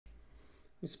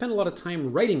We spend a lot of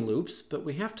time writing loops, but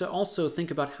we have to also think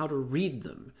about how to read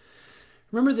them.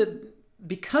 Remember that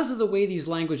because of the way these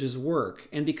languages work,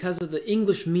 and because of the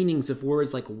English meanings of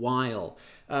words like while,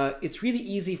 it's really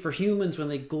easy for humans when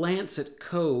they glance at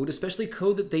code, especially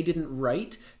code that they didn't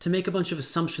write, to make a bunch of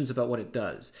assumptions about what it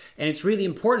does. And it's really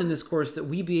important in this course that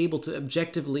we be able to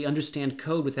objectively understand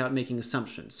code without making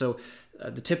assumptions. So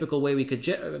the typical way we could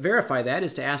verify that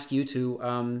is to ask you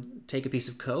to take a piece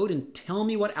of code and tell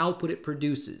me what output it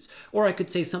produces. Or I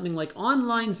could say something like, on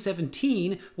line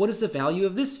 17, what is the value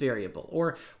of this variable?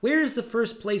 Or where is the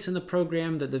first place in the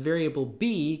program that the variable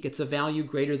b gets a value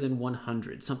greater than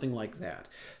 100? Something like that.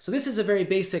 So this is a very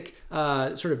basic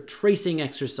sort of tracing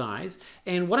exercise.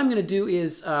 And what I'm going to do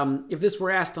is, if this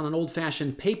were asked on an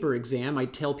old-fashioned paper exam,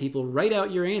 I'd tell people, write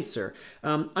out your answer.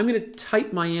 I'm going to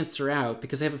type my answer out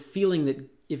because I have a feeling that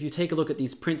if you take a look at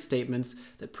these print statements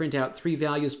that print out 3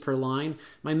 values per line,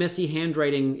 my messy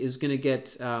handwriting is going to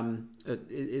get,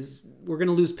 we're going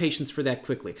to lose patience for that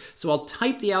quickly. So I'll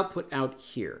type the output out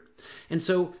here. And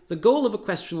so the goal of a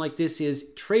question like this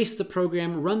is trace the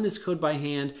program, run this code by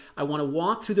hand. I want to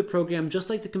walk through the program just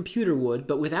like the computer would,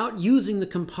 but without using the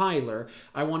compiler.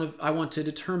 I want to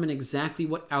determine exactly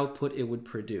what output it would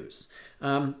produce.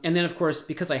 And then, of course,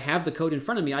 because I have the code in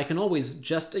front of me, I can always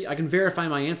I can verify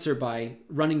my answer by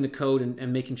running the code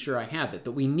and making sure I have it.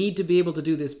 But we need to be able to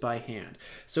do this by hand.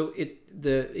 So it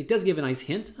does give a nice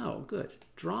hint. Oh, good.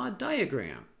 Draw a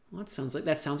diagram. Well, that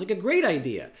sounds like a great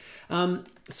idea.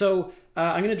 So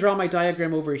I'm going to draw my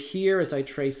diagram over here as I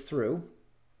trace through.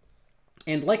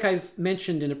 And like I've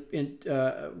mentioned in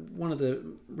one of the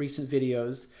recent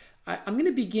videos, I'm going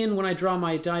to begin when I draw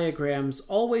my diagrams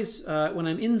always when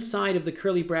I'm inside of the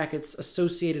curly brackets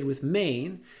associated with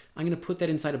main. I'm going to put that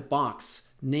inside a box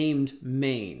named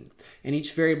main. And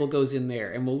each variable goes in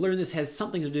there. And we'll learn this has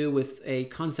something to do with a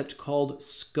concept called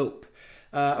scope.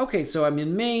 Okay, so I'm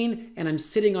in main, and I'm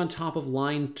sitting on top of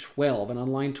line 12. And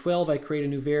on line 12, I create a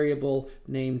new variable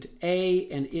named a,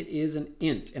 and it is an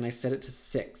int, and I set it to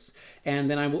 6. And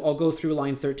then I'll go through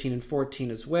line 13 and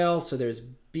 14 as well. So there's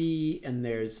b and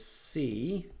there's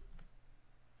c.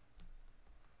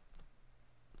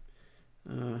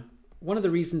 One of the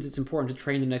reasons it's important to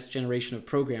train the next generation of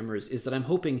programmers is that I'm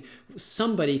hoping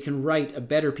somebody can write a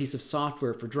better piece of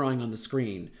software for drawing on the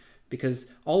screen. Because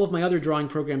all of my other drawing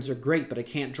programs are great, but I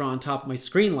can't draw on top of my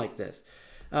screen like this.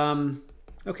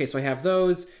 Okay, so I have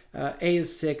those. A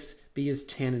is 6, B is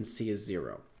 10, and C is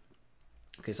 0.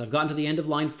 Okay, so I've gotten to the end of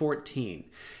line 14.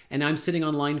 And I'm sitting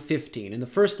on line 15. And the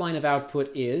first line of output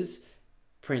is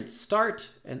print start.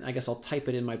 And I guess I'll type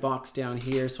it in my box down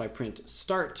here. So I print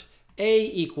start. A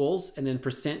equals, and then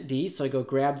 %D. So I go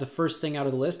grab the first thing out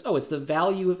of the list. Oh, it's the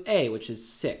value of A, which is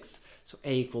 6. So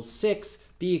A equals 6.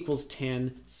 B equals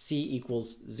 10, C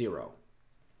equals 0.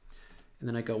 And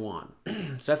then I go on.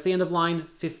 So that's the end of line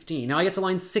 15. Now I get to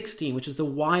line 16, which is the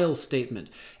while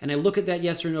statement. And I look at that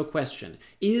yes or no question.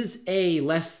 Is A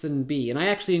less than B? And I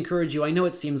actually encourage you, I know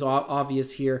it seems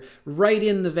obvious here, write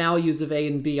in the values of A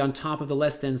and B on top of the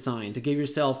less than sign to give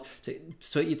yourself,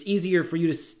 so it's easier for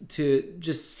you to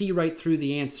just see right through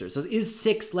the answer. So is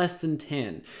 6 less than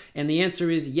 10? And the answer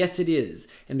is yes, it is.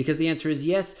 And because the answer is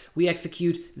yes, we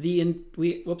execute the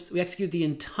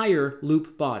entire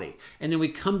loop body. And then we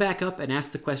come back up and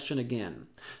ask the question again.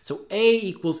 So A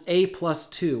equals A plus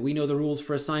 2. We know the rules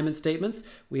for assignment statements.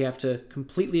 We have to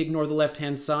completely ignore the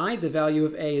left-hand side. The value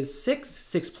of A is 6.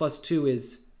 6 plus 2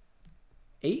 is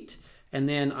 8. And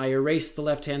then I erase the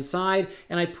left-hand side,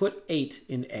 and I put 8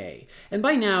 in A. And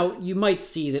by now, you might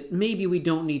see that maybe we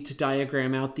don't need to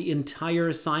diagram out the entire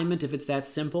assignment if it's that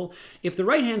simple. If the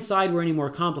right-hand side were any more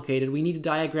complicated, we need to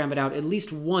diagram it out at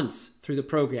least once through the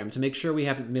program to make sure we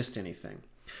haven't missed anything.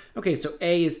 Okay, so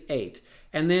A is 8.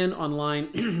 And then on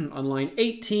line, on line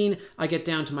 18, I get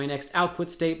down to my next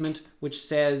output statement, which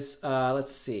says,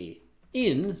 let's see,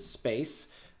 in space,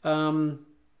 A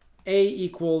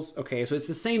equals, okay, so it's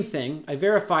the same thing. I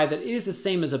verify that it is the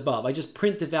same as above. I just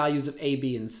print the values of A,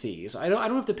 B, and C. So I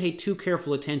don't have to pay too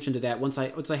careful attention to that once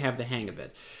I have the hang of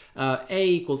it. A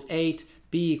equals 8,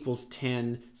 B equals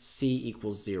 10, C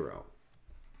equals 0.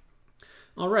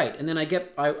 All right, and then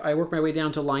I work my way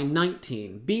down to line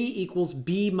 19. B equals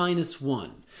B minus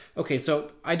 1. Okay,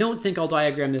 so I don't think I'll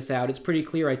diagram this out. It's pretty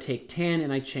clear. I take 10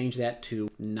 and I change that to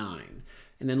 9.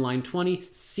 And then line 20,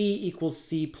 C equals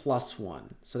C plus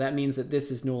 1. So that means that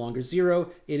this is no longer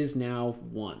 0. It is now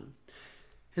 1.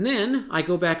 And then I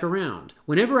go back around.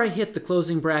 Whenever I hit the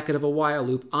closing bracket of a while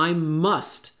loop, I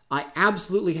must I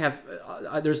absolutely have,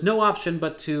 there's no option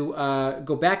but to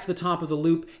go back to the top of the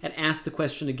loop and ask the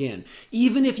question again.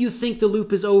 Even if you think the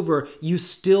loop is over, you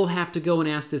still have to go and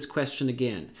ask this question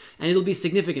again. And it'll be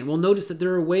significant. We'll notice that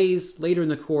there are ways later in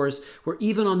the course where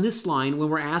even on this line, when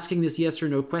we're asking this yes or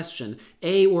no question,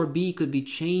 A or B could be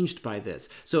changed by this.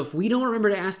 So if we don't remember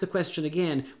to ask the question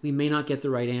again, we may not get the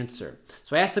right answer.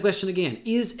 So I ask the question again,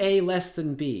 is A less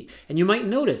than B? And you might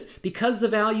notice, because the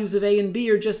values of A and B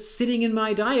are just sitting in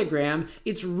my diagram,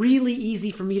 it's really easy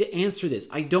for me to answer this.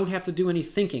 I don't have to do any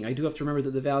thinking. I do have to remember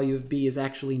that the value of B is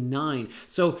actually 9.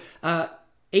 So 8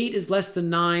 is less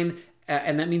than 9,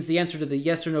 and that means the answer to the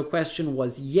yes or no question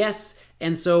was yes.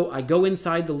 And so I go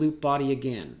inside the loop body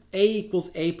again. A equals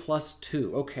A plus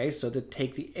 2. Okay, so to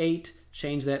take the 8,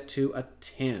 change that to a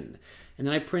 10. And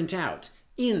then I print out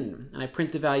in, and I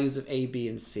print the values of A, B,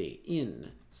 and C.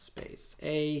 In space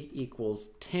A equals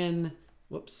 10.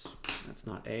 Whoops, that's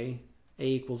not A. A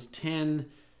equals 10,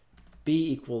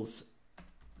 B equals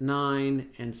 9,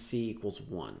 and C equals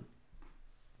 1.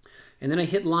 And then I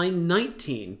hit line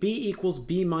 19. B equals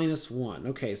B minus 1.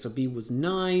 Okay, so B was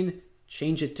 9,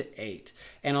 change it to 8.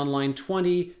 And on line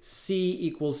 20, C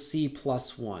equals C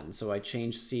plus 1. So I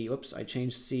change C, I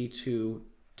change C to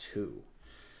 2.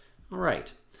 All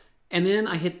right. And then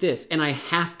I hit this, and I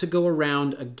have to go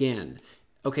around again.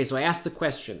 Okay, so I asked the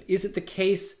question, is it the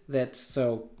case that,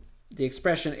 so the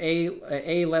expression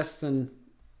A less than,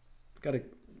 got to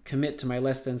commit to my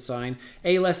less than sign,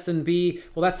 A less than B,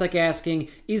 well, that's like asking,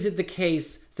 is it the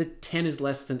case that 10 is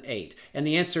less than 8? And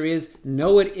the answer is,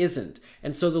 no, it isn't.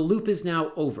 And so the loop is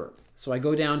now over. So I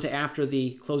go down to after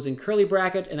the closing curly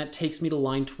bracket, and that takes me to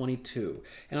line 22.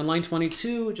 And on line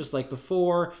 22, just like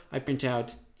before, I print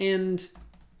out end,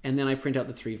 and then I print out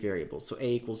the 3 variables. So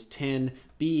A equals 10,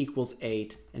 B equals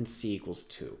 8, and C equals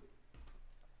 2.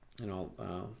 And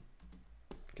I'll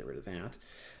get rid of that.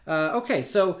 Okay,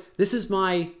 so this is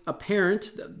my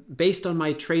apparent, based on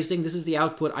my tracing, this is the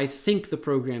output I think the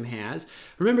program has.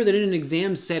 Remember that in an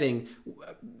exam setting,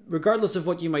 regardless of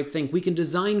what you might think, we can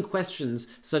design questions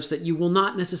such that you will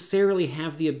not necessarily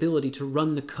have the ability to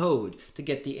run the code to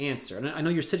get the answer. And I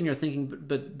know you're sitting there thinking,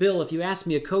 but Bill, if you ask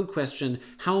me a code question,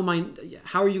 how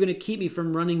are you going to keep me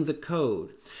from running the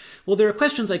code? Well, there are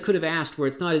questions I could have asked where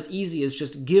it's not as easy as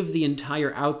just give the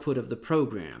entire output of the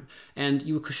program. And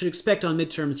you should expect on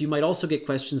midterms you might also get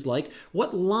questions like,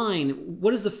 what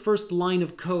is the first line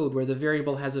of code where the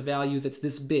variable has a value that's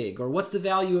this big? Or what's the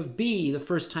value of B the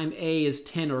first time A is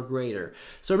 10 or greater?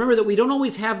 So remember that we don't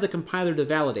always have the compiler to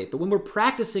validate, but when we're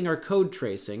practicing our code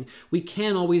tracing, we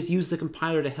can always use the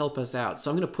compiler to help us out.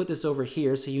 So I'm going to put this over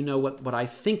here so you know what I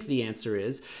think the answer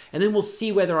is, and then we'll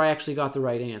see whether I actually got the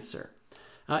right answer.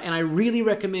 And I really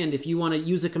recommend, if you want to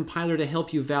use a compiler to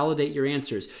help you validate your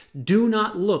answers, do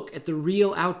not look at the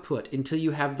real output until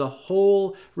you have the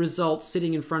whole result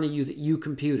sitting in front of you that you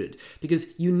computed, because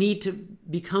you need to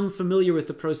become familiar with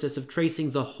the process of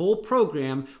tracing the whole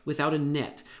program without a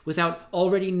net, without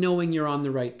already knowing you're on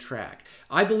the right track.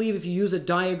 I believe if you use a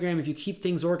diagram, if you keep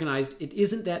things organized, it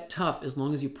isn't that tough as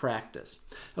long as you practice.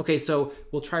 Okay, so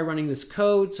we'll try running this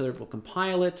code, so we'll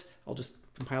compile it. I'll just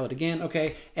compile it again,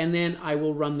 okay, and then I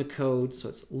will run the code, so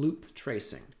it's loop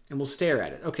tracing, and we'll stare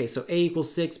at it. Okay, so A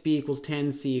equals 6, B equals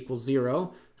 10, C equals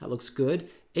 0, that looks good.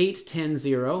 8, 10,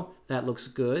 0, that looks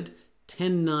good.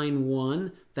 10, 9,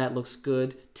 1, that looks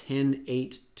good. 10,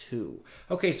 8, 2.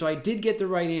 Okay, so I did get the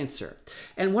right answer.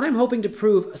 And what I'm hoping to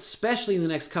prove, especially in the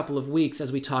next couple of weeks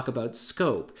as we talk about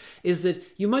scope, is that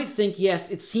you might think, yes,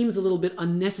 it seems a little bit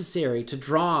unnecessary to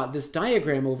draw this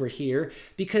diagram over here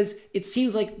because it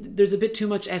seems like there's a bit too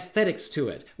much aesthetics to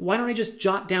it. Why don't I just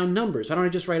jot down numbers? Why don't I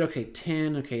just write, okay,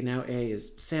 10, okay, now A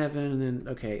is 7, and then,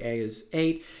 okay, A is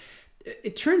 8.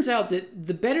 It turns out that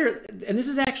the better, and this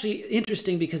is actually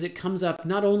interesting because it comes up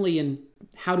not only in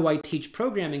how do I teach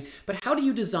programming, but how do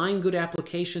you design good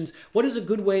applications? What is a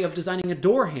good way of designing a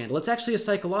door handle? It's actually a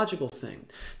psychological thing.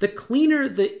 The cleaner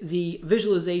the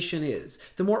visualization is,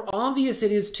 the more obvious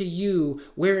it is to you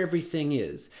where everything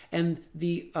is, and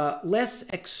the less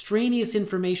extraneous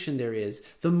information there is,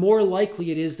 the more likely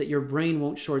it is that your brain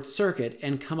won't short circuit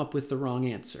and come up with the wrong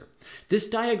answer. This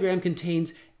diagram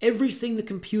contains everything the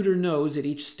computer knows at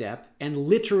each step and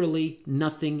literally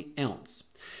nothing else.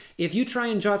 If you try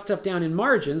and jot stuff down in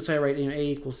margins, so I write, A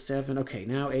equals 7, okay,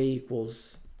 now A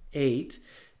equals 8,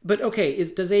 but okay,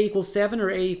 does A equal 7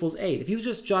 or A equals 8? If you've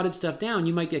just jotted stuff down,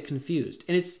 you might get confused.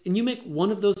 And you make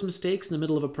one of those mistakes in the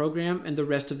middle of a program and the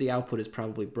rest of the output is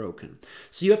probably broken.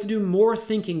 So you have to do more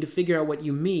thinking to figure out what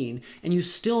you mean, and you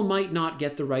still might not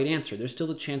get the right answer. There's still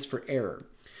a chance for error.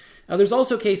 There's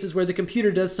also cases where the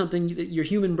computer does something that your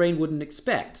human brain wouldn't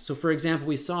expect. So for example,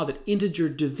 we saw that integer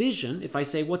division, if I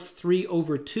say what's 3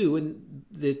 over 2 and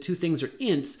the two things are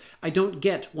ints, I don't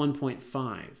get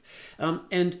 1.5.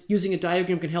 And using a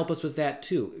diagram can help us with that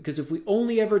too, because if we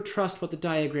only ever trust what the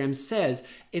diagram says,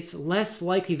 it's less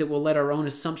likely that we'll let our own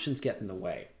assumptions get in the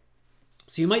way.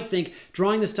 So you might think,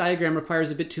 drawing this diagram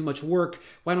requires a bit too much work.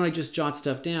 Why don't I just jot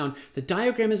stuff down? The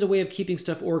diagram is a way of keeping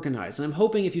stuff organized. And I'm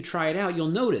hoping if you try it out, you'll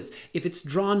notice if it's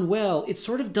drawn well, it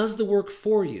sort of does the work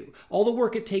for you. All the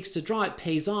work it takes to draw it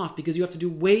pays off because you have to do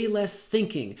way less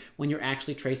thinking when you're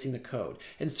actually tracing the code.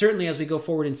 And certainly as we go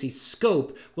forward and see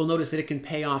scope, we'll notice that it can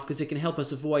pay off because it can help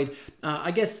us avoid,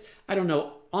 obvious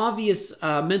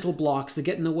mental blocks that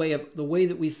get in the way of the way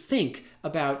that we think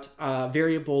about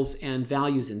variables and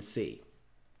values in C.